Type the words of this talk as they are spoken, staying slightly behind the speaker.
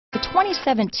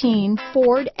2017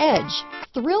 Ford Edge.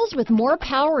 Thrills with more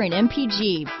power and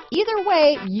MPG. Either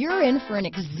way, you're in for an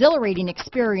exhilarating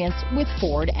experience with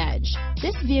Ford Edge.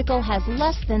 This vehicle has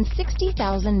less than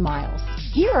 60,000 miles.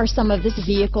 Here are some of this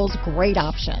vehicle's great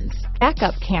options: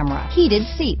 backup camera, heated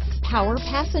seats, power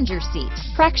passenger seat,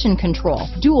 traction control,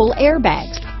 dual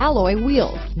airbags, alloy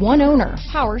wheels, one owner,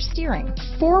 power steering,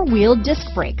 four-wheel disc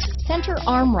brakes, center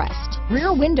armrest,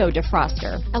 rear window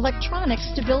defroster, electronic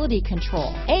stability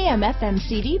control, AM/FM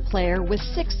CD player with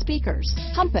 6 speakers,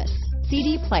 compass,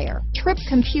 CD player, trip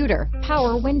computer,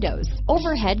 power windows,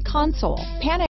 overhead console, panic